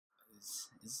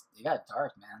It got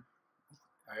dark, man.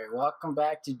 All right, welcome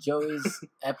back to Joey's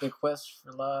Epic Quest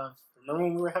for Love. Remember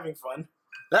when we were having fun?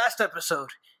 Last episode,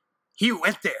 he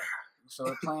went there.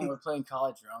 So we're playing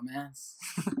College Romance.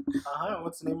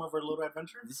 What's the name of our little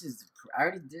adventure? I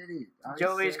already did it.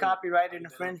 Joey's copyrighted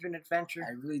infringement adventure.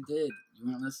 I really did. You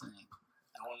weren't listening.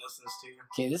 No one listens to you.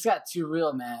 Okay, this got too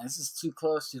real, man. This is too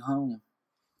close to home.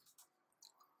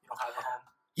 You don't have a home.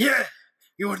 Yeah,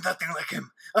 you were nothing like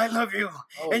him. I love you,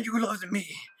 and you loved me.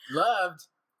 Loved?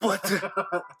 But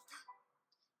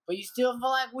but you still feel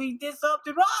like we did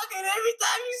something wrong, and every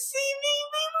time you see me,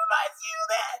 it reminds you of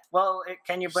that. Well,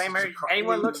 can you blame her?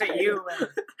 Anyone looks at you.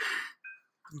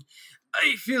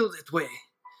 I feel that way,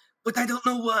 but I don't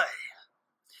know why.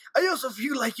 I also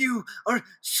feel like you are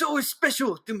so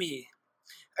special to me,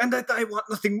 and that I want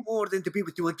nothing more than to be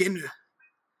with you again.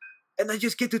 And I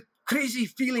just get a crazy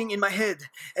feeling in my head,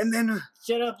 and then...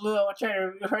 Shut up, Lou. I'm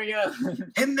trying to hurry up.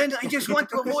 And then I just want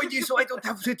to avoid you so I don't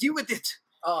have to deal with it.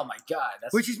 Oh, my God.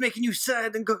 Which is making you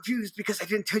sad and confused because I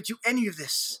didn't tell you any of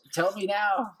this. Tell me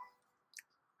now.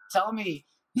 Tell me.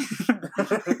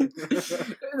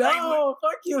 No,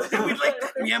 fuck you. I would like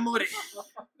that, mi amore.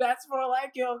 That's more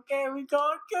like it, okay? We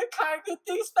going good, kind of good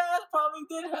things fast. Probably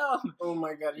did help. Oh,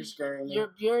 my God. You're scaring me.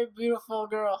 You're a beautiful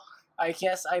girl. I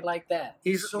guess I like that.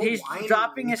 He's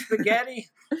dropping his spaghetti.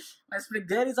 My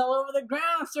spaghetti's all over the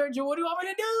ground, Sergio. What do you want me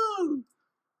to do?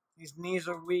 His knees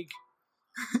are weak.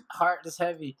 Heart is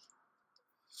heavy.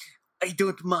 I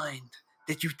don't mind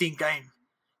that you think I'm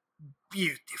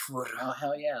beautiful. Oh,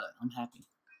 hell yeah. I'm happy.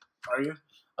 Are you?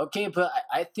 Okay, but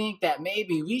I think that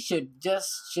maybe we should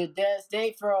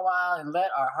date for a while and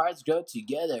let our hearts grow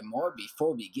together more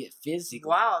before we get physical.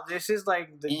 Wow, this is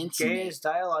like the Intimate. gayest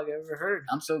dialogue I've ever heard.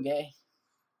 I'm so gay.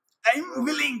 I'm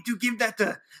willing to give that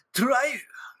a try.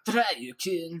 Try you,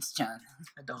 Chan.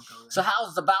 I don't go there. So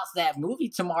how's about that movie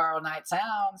tomorrow night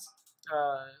sounds? What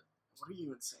are you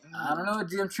even saying? I don't know,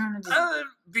 dude. I'm trying to do... I'll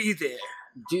be there.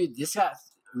 Dude, this got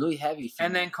really heavy for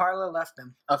And me. then Carla left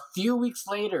him. A few weeks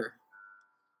later...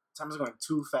 Time's going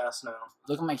too fast now.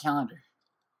 Look at my calendar.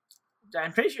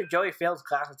 I'm pretty sure Joey failed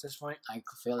class at this point. I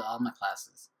failed all my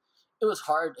classes. It was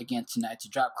hard again tonight to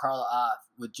drop Carla off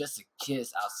with just a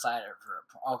kiss outside of her.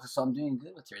 Oh, so I'm doing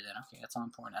good with her then. Okay, that's all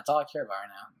important. That's all I care about right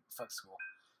now. Fuck school.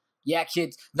 Yeah,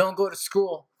 kids, don't go to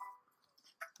school.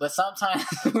 But sometimes...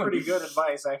 Pretty good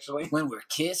advice, actually. When we're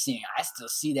kissing, I still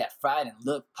see that frightened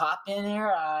look pop in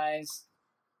her eyes.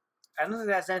 I don't think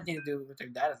that has anything to do with her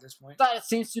dad at this point. But it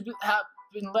seems to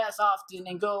happen less often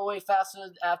and go away faster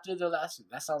after the last...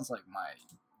 That sounds like my...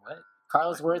 What?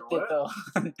 Carla's worth it, though.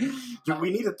 Do we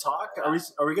need to talk? Are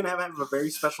we going to have a very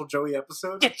special Joey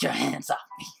episode? Get your hands off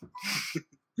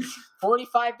me.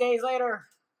 45 days later.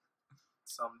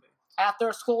 Someday. After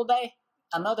a school day,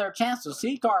 another chance to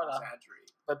see Carla.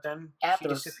 Exaggerate. But then After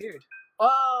she disappeared.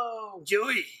 Oh!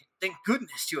 Joey, thank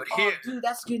goodness you're Oh, here. dude,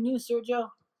 that's good news,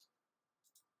 Sergio.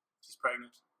 She's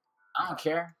pregnant. I don't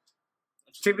care.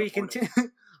 To be continued.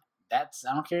 I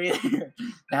don't care either.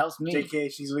 That helps me.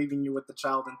 JK, she's leaving you with the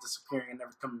child and disappearing and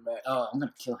never coming back. Oh, I'm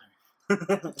gonna kill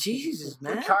her. Jesus,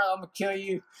 man. Carla, I'm gonna kill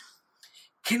you.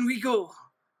 Can we go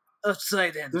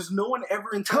outside then? There's no one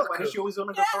ever in town. Why does she always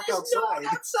want to go talk there's outside? no one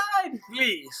outside.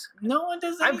 Please. No one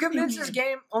does I'm anything convinced here. this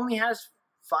game only has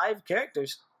 5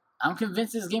 characters. I'm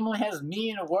convinced this game only has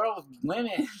me in a world with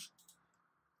women.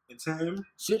 It's him,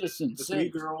 Citizens. the 3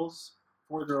 girls,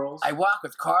 4 girls. I walk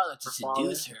with Carla to Her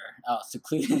seduce her. Oh,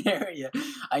 secluded area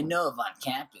I know of on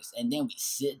campus, and then we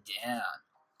sit down.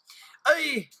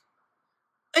 I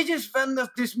just found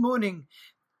out this morning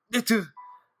that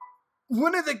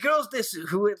one of the girls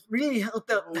who had really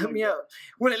helped me out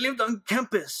when I lived on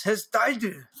campus has died.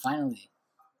 Finally,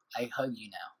 I hug you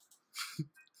now.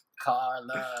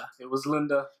 Carla. It was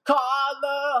Linda.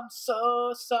 Carla, I'm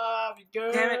so sorry,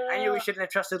 girl. Damn it, I knew we shouldn't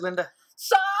have trusted Linda.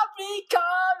 Sorry,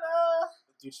 Carla.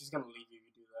 Dude, she's gonna leave you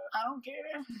if you do that. I don't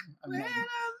care.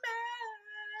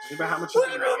 Think about how much you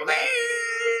When a man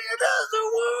loves a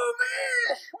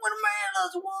woman, when a man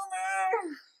loves a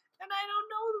woman, And I don't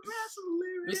know the rest of the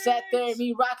lyrics. we sat there,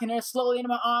 me rocking her slowly into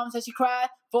my arms as she cried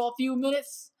for a few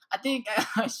minutes. I think,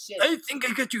 shit. I think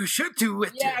I got your shirt too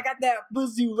wet. Yeah, I got that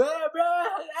pussy wet, bro.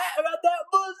 I got that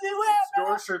pussy wet, It's bro.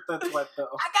 your shirt that's wet, though.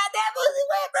 I got that pussy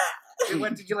wet, bro.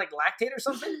 What, did you like lactate or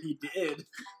something? He did.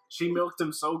 She milked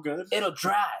him so good. It'll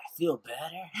dry. Feel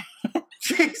better.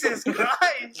 Jesus Christ.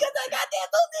 Because I got that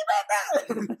pussy wet,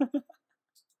 bro.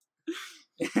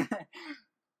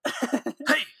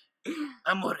 Hey,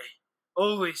 amore.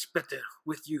 Always better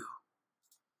with you.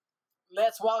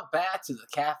 Let's walk back to the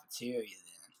cafeteria then.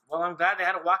 Well, I'm glad they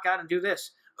had to walk out and do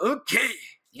this. Okay.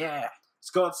 Yeah. Let's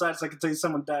go outside so I can tell you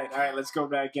someone died. All right, let's go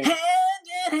back in. Hand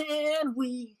in hand,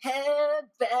 we head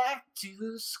back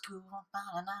to school.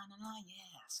 Yeah,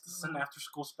 Is this an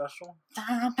after-school special?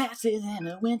 Time passes and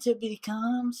the winter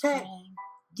becomes spring.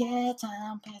 Yeah,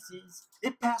 time passes.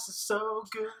 It passes so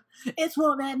good. It's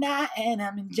warm at night and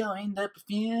I'm enjoying the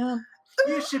perfume.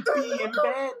 You should be in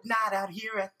bed, not out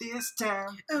here at this time.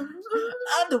 I'm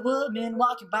the woman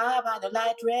walking by the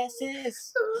light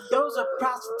dresses. Those are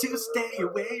prostitutes, stay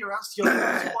away or else you'll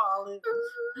lose your wallet.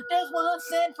 There's 1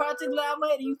 cent particular I'm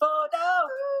waiting for, though.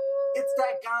 It's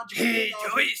that ganja. Hey,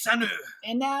 Joey, Sanu.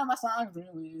 And now my song's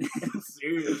ruined.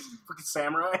 Serious. Fucking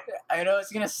samurai. I know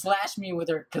it's gonna slash me with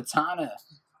her katana.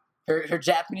 Her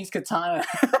Japanese katana.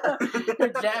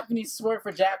 Her Japanese sword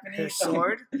for Japanese. Her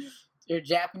sword? Her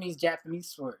Japanese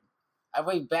sword. I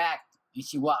wait back and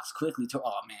she walks quickly to.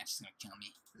 Oh man, she's gonna kill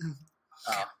me.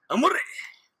 Amore,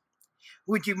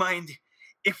 would you mind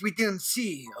if we didn't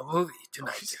see a movie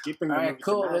tonight? Skipping the All right, movie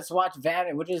cool. tonight. Let's watch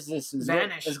Vanish. What is this?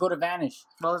 Vanish. Let's go to Vanish.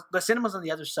 Well, the cinema's on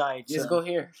the other side. Let's so- go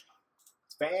here.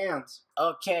 It's fans.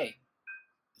 Okay.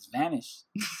 It's Vanish.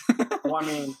 Well, I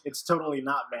mean, it's totally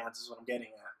not Vans is what I'm getting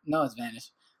at. No, it's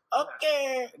Vanish.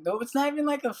 Okay. No, it's not even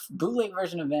like a bootleg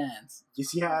version of Vans. You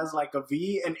see, it has like a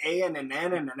V, an A, and an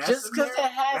N, and an S. Just in because there?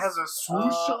 it has a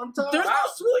swoosh on top. There's no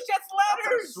swoosh. That's That's a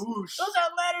letters. swoosh. Those are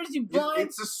letters. You blind.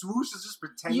 It's a swoosh. It's just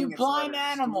pretending. You it's blind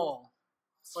letters, animal. dude.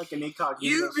 It's like an incognito.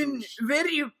 You've been swoosh.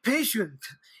 very patient,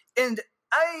 and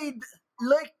I'd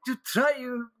like to try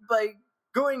you by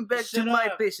going back Shut to my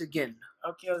up. place again.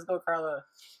 Okay, let's go, Carla.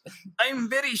 I'm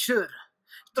very sure.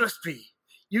 Trust me.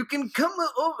 You can come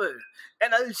over,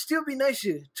 and I'll still be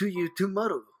nicer to you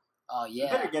tomorrow. Oh You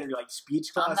yeah. better get like speech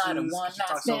I'm classes. not a 'cause one you night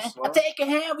talk so stand. slow. I take her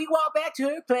hand, we walk back to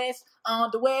her place. On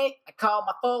the way, I call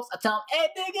my folks. I tell them, hey,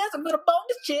 biggest, I'm gonna bone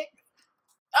this chick.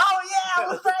 Oh yeah, I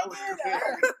was right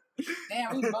there.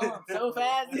 Damn, we boned so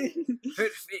fast. Her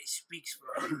face speaks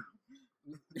for her.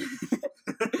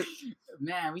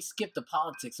 Man, we skipped the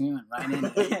politics and we went right in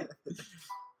it.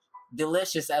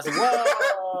 Delicious as whoa.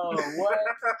 What?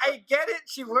 I get it.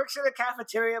 She works in the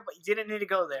cafeteria, but you didn't need to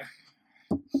go there.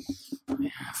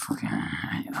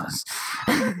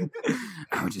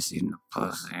 I was just eating the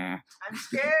pussy. I'm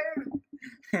scared.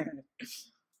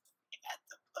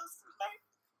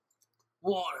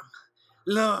 Warm,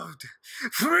 loved,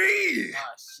 free.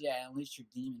 Oh shit, unleash your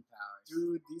demon powers.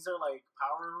 Dude, these are like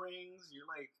power rings. You're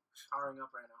like powering up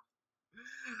right now.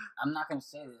 I'm not gonna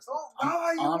say this. Oh,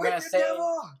 all I'm wicked gonna say- devil!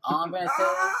 All I'm gonna say,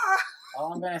 Ah!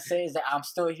 all I'm gonna say is that I'm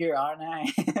still here, aren't I?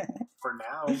 For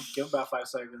now, give about 5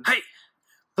 seconds. Hey,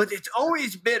 but it's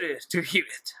always better to hear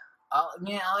it. All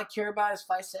I care about is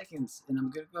 5 seconds, and I'm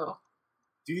good to go.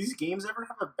 Do these games ever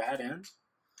have a bad end?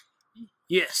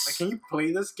 Yes. Like, can you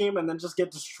play this game and then just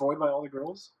get destroyed by all the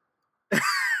girls? I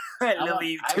I love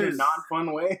you I In a too.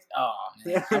 non-fun way? Oh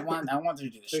man, I want her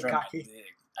to destroy my cocky. dick.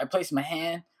 I place my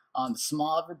hand on the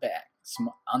small of her back.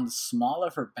 On the small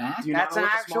of her back. Do you That's not know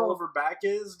an what the small actual- of her back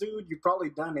is, dude? You've probably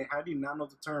done it. How do you not know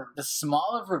the term? The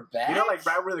small of her back. You know, like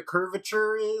right where the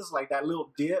curvature is, like that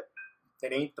little dip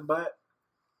that ain't the butt.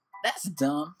 That's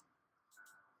dumb.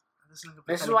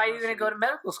 This is why you're gonna go to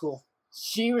medical school.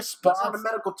 She That's responds. not a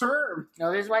medical term.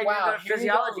 No, this is why you're Wow, gonna go to here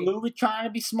you go, physiology. Lou was trying to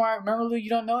be smart. Remember, Lou, you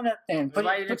don't know nothing. Put,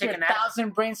 why you didn't put your take an anatomy.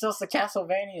 1,000 brain cells to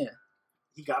Castlevania.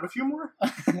 He got a few more.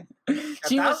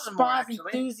 She 1,000 more, responds actually.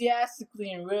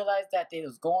 enthusiastically and realized that it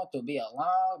was going to be a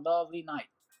long, lovely night.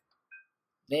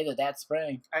 Later that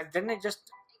spring. Didn't it just?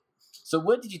 So,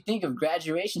 what did you think of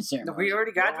graduation ceremony? We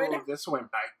already graduated. Oh, this went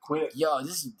by quick. Yo,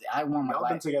 this is I want my Y'all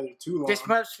been life. together too long. This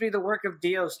must be the work of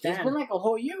Dio It's Stan. been like a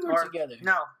whole year we're Or- together.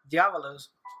 No, Diavalos.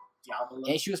 Diablo.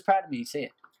 And she was proud of me. Say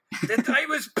it. That I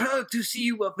was proud to see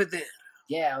you up there.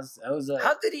 Yeah, I was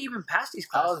How did he even pass these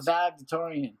I classes? was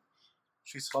valedictorian.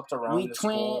 She slept around. We the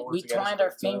school we to get us twined our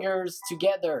picked up. fingers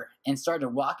together and started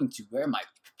walking to where my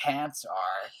pants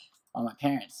are on my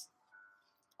parents.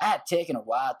 I had taken a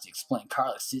while to explain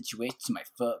Carla's situation to my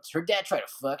folks. Her dad tried to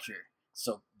fuck her,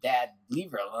 so Dad, leave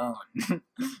her alone.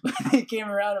 But they came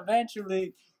around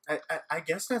eventually. I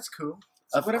guess that's cool.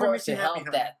 Of Whatever course, makes you it happy, helped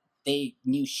honey. that they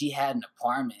knew she had an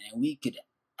apartment and we could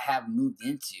have moved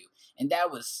into, and I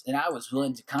was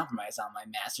willing to compromise on my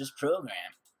master's program.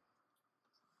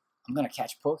 I'm gonna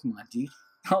catch Pokemon, dude.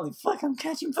 Holy fuck, I'm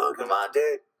catching Pokemon,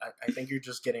 dude. I think you're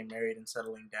just getting married and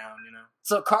settling down, you know?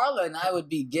 So Carla and I would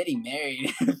be getting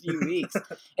married in a few weeks,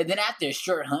 and then after a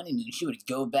short honeymoon, she would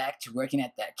go back to working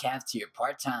at that cafeteria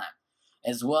part time,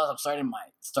 as well as I'm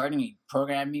starting a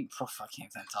programming. Oh, fuck, I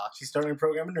can't talk. She's starting a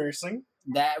program in nursing.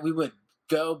 That we would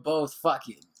go both. Fuck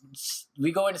it,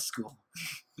 we go into school.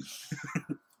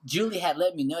 Julie had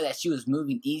let me know that she was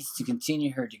moving east to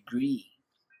continue her degree.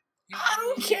 I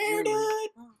don't care, dude.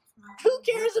 Who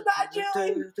cares about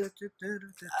Joey?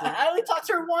 I only talked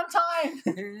to her one time,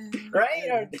 right?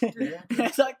 Or I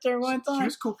talked to her one She time.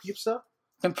 was cool peep stuff.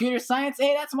 Computer science,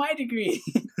 hey, that's my degree.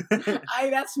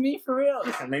 That's me for real.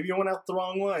 Maybe you went out the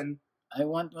wrong one. I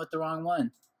went with the wrong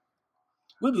one.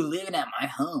 We'd be living at my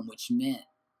home, which meant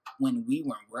when we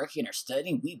weren't working or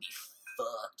studying, we'd be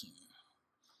fucking.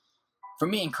 For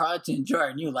me and Carla to enjoy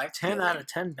our new life 10 together, out of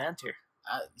 10 banter.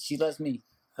 she loves me.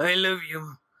 I love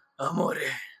you, amore.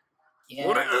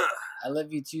 Yeah, I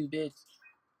love you too, bitch.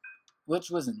 Which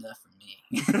was enough for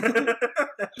me.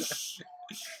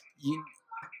 You.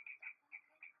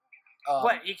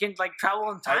 What, you can, like,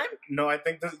 travel in time? No, I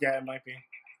think this. Yeah, it might be.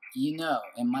 You know,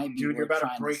 it might be. Dude, you're about to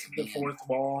trying break the spin. fourth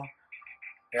wall.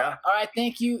 Yeah. All right,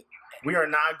 thank you. We are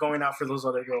not going out for those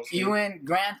other girls. Dude. You and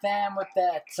Grantham with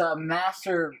that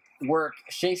master work.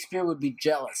 Shakespeare would be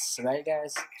jealous, right,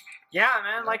 guys? Yeah,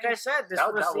 man, like I said, this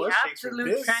was the Shakespeare. absolute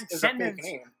This is a fake transcendence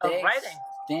name. of writing.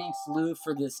 Thanks, Lou,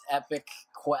 for this epic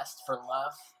quest for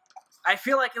love. I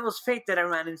feel like it was fate that I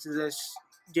ran into this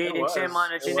dating was. sim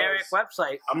on a It generic was.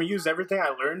 website. I'm gonna use everything I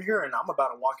learned here, and I'm about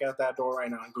to walk out that door right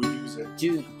now and go use it.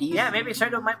 Dude, easy. Yeah, maybe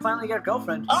Sergio might finally get a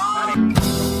girlfriend.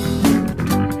 Oh!